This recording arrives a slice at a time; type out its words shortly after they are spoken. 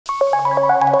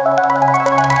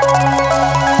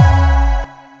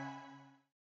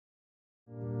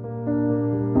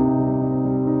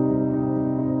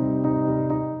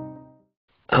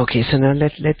Okay, so now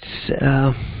let's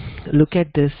look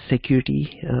at this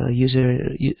security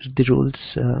the roles,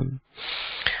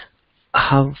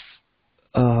 how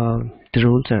the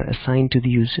roles are assigned to the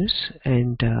users,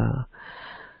 and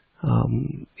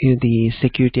the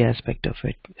security aspect of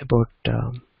it, about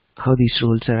how these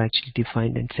roles are actually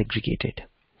defined and segregated.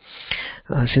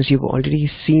 Since you've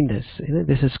already seen this,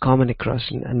 this is common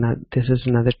across, and this is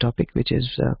another topic which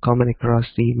is common across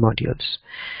the modules.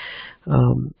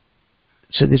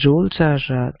 So the roles are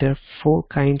there are four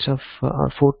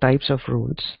types of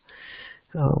roles.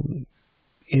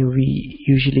 We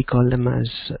usually call them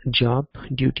as job,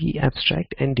 duty,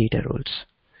 abstract, and data roles.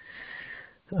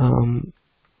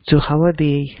 So how are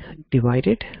they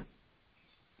divided?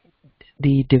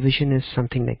 The division is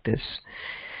something like this.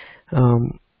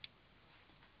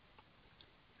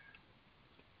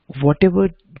 Whatever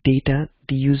data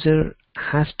the user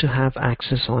has to have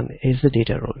access on is the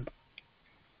data role.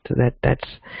 So that's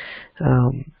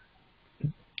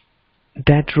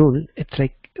that role. It's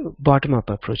like bottom-up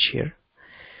approach here,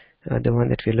 the one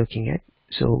that we're looking at.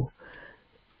 So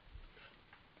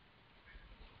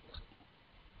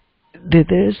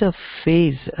there is a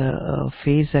phase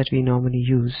that we normally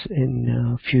use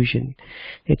in Fusion.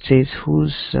 It says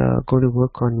who's going to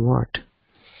work on what.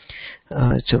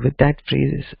 So with that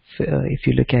phrase, if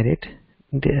you look at it,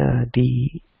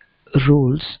 the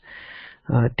roles,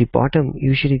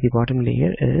 usually the bottom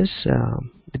layer is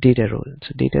the data role.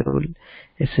 So data role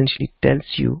essentially tells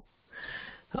you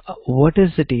what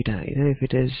is the data. If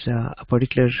it is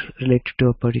related to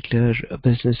a particular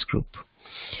business group,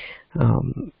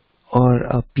 or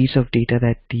a piece of data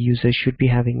that the user should be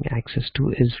having access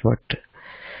to, is what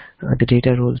the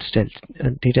data role tells.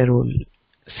 Data role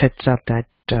sets up that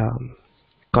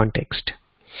context.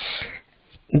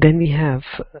 Then we have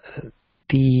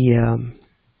the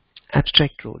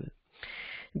abstract role.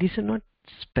 These are not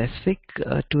specific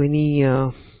to any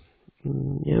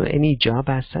job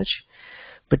as such,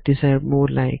 but these are more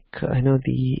like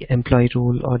the employee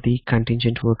role or the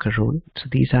contingent worker role. So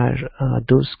these are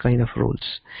those kind of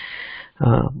roles.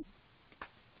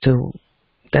 So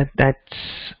that's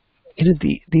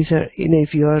these are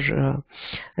if you are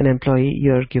an employee,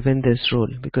 you are given this role,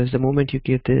 because the moment you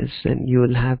give this, then you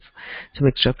will have some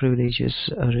extra privileges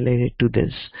related to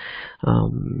this,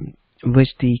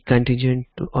 which the contingent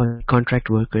or contract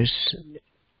workers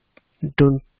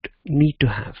don't need to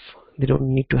have. They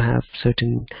don't need to have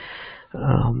certain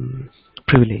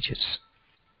privileges.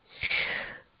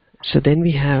 So then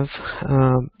we have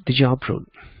the job role.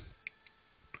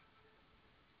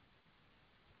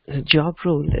 The job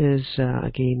role is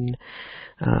again,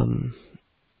 and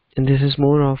this is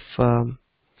more of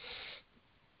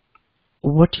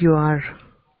what you are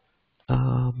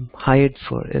hired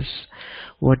for, is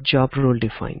what job role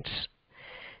defines,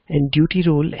 and duty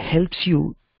role helps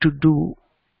you to do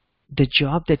the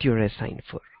job that you're assigned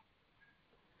for.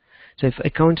 So if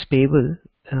accounts payable,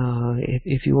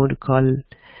 if you want to call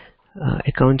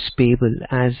accounts payable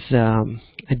as a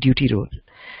duty role,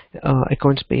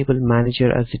 accounts payable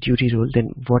manager as a duty role,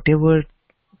 then whatever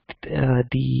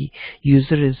the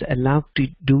user is allowed to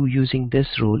do using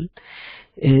this role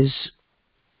is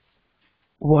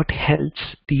what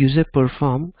helps the user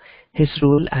perform his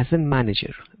role as a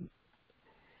manager.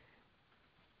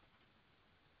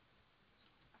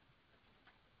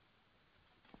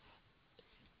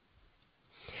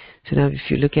 So now if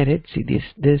you look at it, see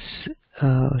this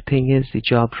thing is the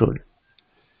job role,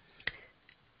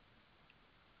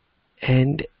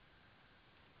 and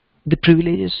the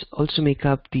privileges also make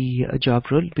up the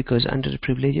job role, because under the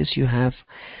privileges you have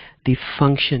the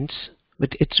functions,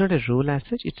 but it's not a role as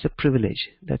such, it's a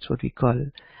privilege. That's what we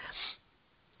call.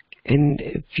 And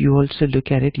if you also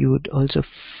look at it, you would also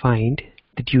find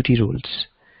the duty roles.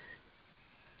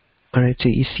 Alright, so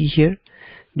you see here,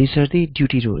 these are the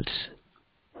duty roles.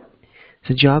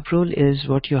 So job role is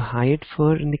what you're hired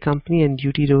for in the company, and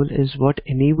duty role is what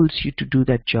enables you to do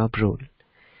that job role.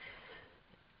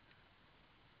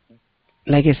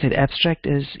 Like I said, abstract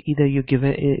is either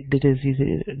given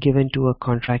to a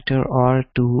contractor or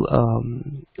to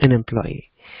an employee,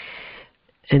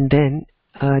 and then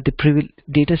the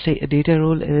data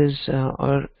role is,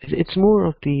 or it's more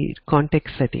of the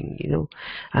context setting.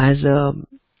 As a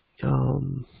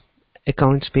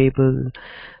accounts payable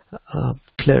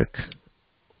clerk,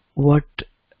 what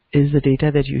is the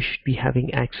data that you should be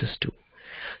having access to?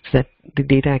 So that the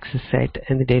data access set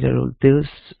and the data role, those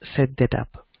set that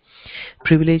up.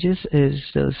 Privileges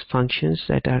is those functions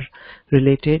that are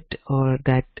related or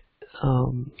that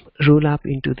roll up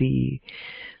into the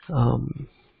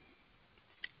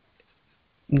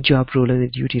job role and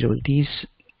the duty role. These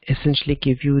essentially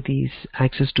give you these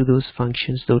access to those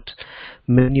functions, those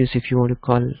menus, if you want to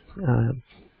call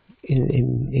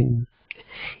in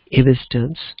AWS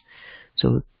terms.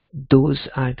 So those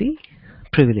are the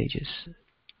privileges.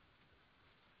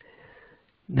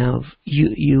 Now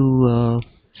you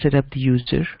set up the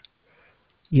user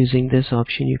using this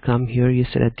option. You come here, you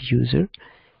set up the user,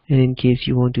 and in case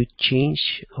you want to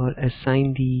change or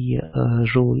assign the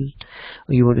role,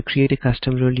 or you want to create a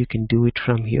custom role, you can do it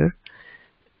from here.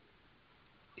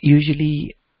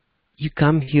 Usually you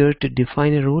come here to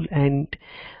define a role and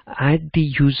add the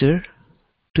user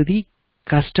to the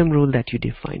custom role that you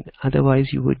define.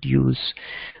 Otherwise you would use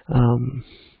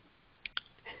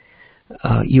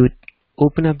you would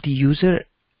open up the user,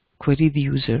 query the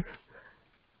user,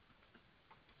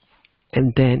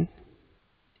 and then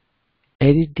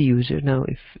edit the user. Now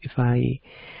if I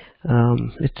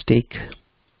let's take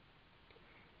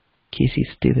Casey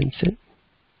Stevenson.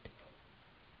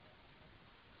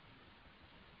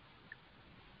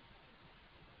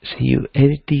 So you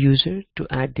edit the user to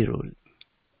add the role.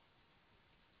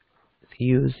 So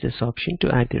use this option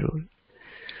to add the role.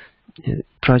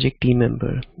 Project team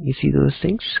member, you see those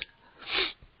things?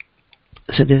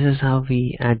 So this is how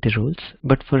we add the roles.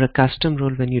 But for a custom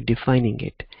role, when you're defining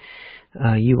it,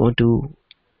 you want to,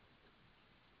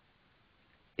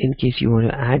 in case you want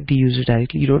to add the user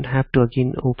directly, you don't have to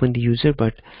again open the user,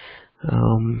 but let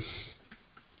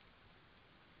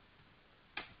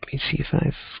me see if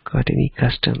I've got any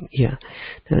custom. Yeah,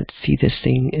 now see this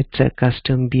thing, it's a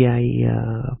custom BI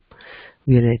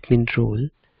admin role.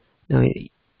 Now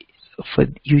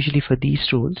usually for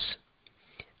these roles,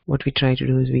 what we try to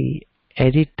do is we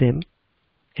edit them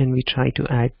and we try to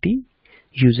add the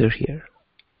user here.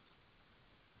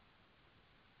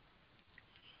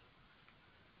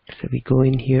 So we go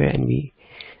in here and we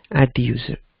add the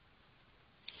user.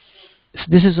 So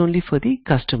this is only for the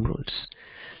custom roles.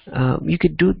 You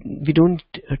could do, we don't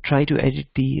try to edit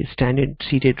the standard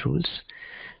seeded roles.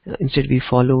 Instead we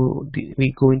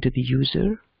go into the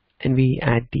user and we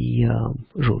add the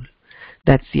role.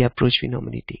 That's the approach we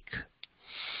normally take.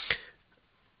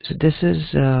 So this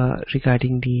is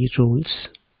regarding the roles.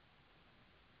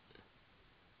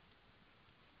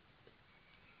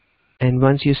 And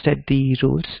once you set the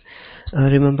roles,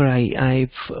 remember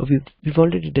we've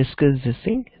already discussed this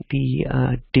thing,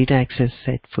 the data access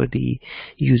set for the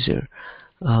user.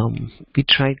 We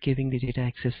tried giving the data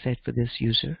access set for this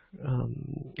user.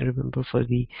 Remember for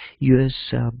the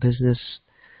US business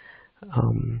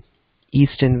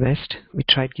East and West, we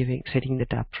tried setting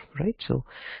that up, right? So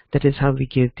that is how we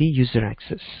give the user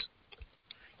access.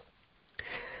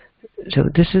 So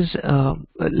this is,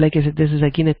 like I said, this is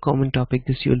again a common topic.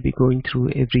 This you'll be going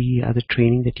through every other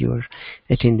training that you are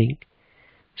attending.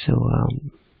 So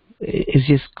it's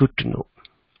just good to know.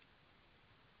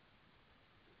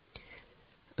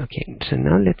 Okay, so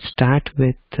now let's start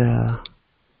with the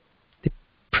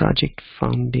project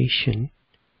foundation.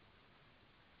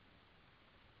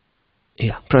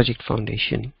 Yeah, project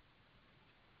foundation.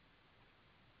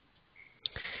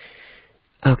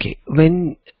 Okay,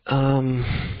 when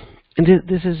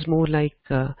this is more like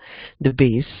the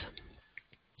base,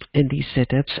 and these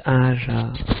setups are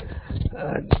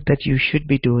that you should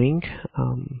be doing,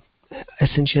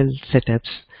 essential setups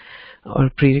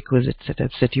or prerequisite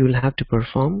setups that you will have to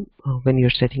perform when you're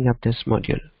setting up this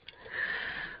module.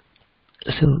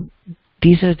 So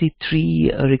these are the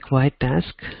three required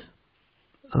tasks: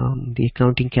 the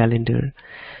accounting calendar,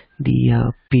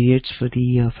 the periods for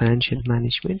the financial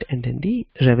management, and then the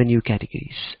revenue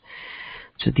categories.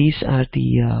 So these are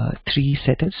the three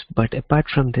setups, but apart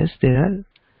from this, there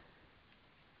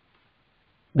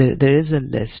is a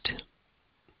list.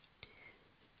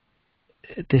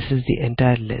 This is the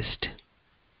entire list.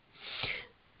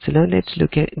 So now let's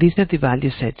look at, these are the value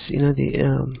sets. You know,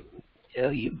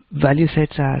 the value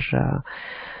sets are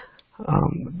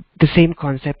the same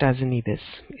concept as in EBIS.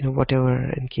 You know, whatever,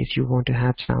 in case you want to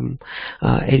have some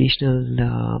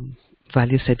additional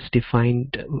value sets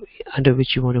defined under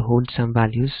which you want to hold some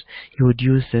values, you would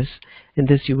use this, and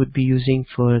this you would be using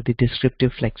for the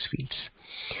descriptive flex fields.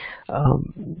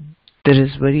 There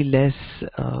is very less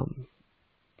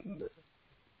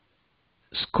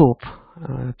scope,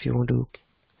 if you want to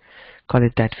call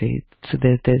it that way. So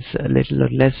there's a little or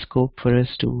less scope for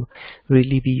us to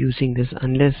really be using this,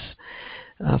 unless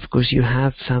of course you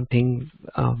have something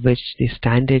which the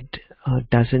standard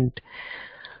doesn't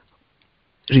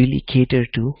really cater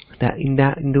to.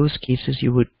 In those cases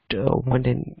you would want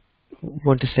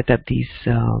to set up these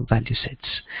value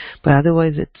sets. But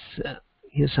otherwise it's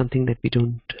something that we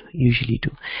don't usually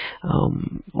do.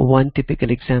 One typical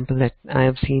example that I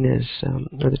have seen is,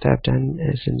 or that I've done,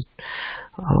 is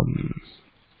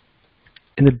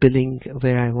in the billing,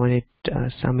 where I wanted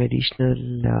some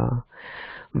additional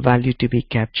value to be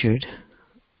captured.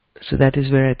 So that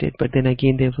is where I did, but then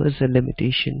again there was a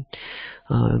limitation,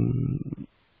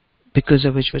 because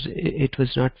of which it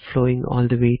was not flowing all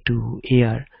the way to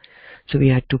AR. So we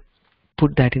had to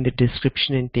put that in the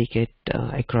description and take it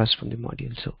across from the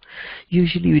module. So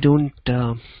usually we don't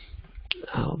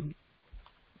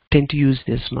tend to use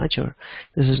this much, or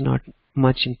this is not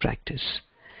much in practice.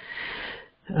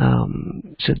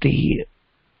 So the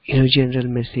general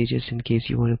messages, in case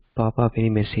you want to pop up any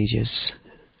messages,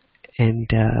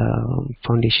 and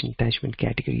foundation attachment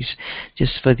categories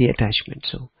just for the attachment.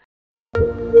 So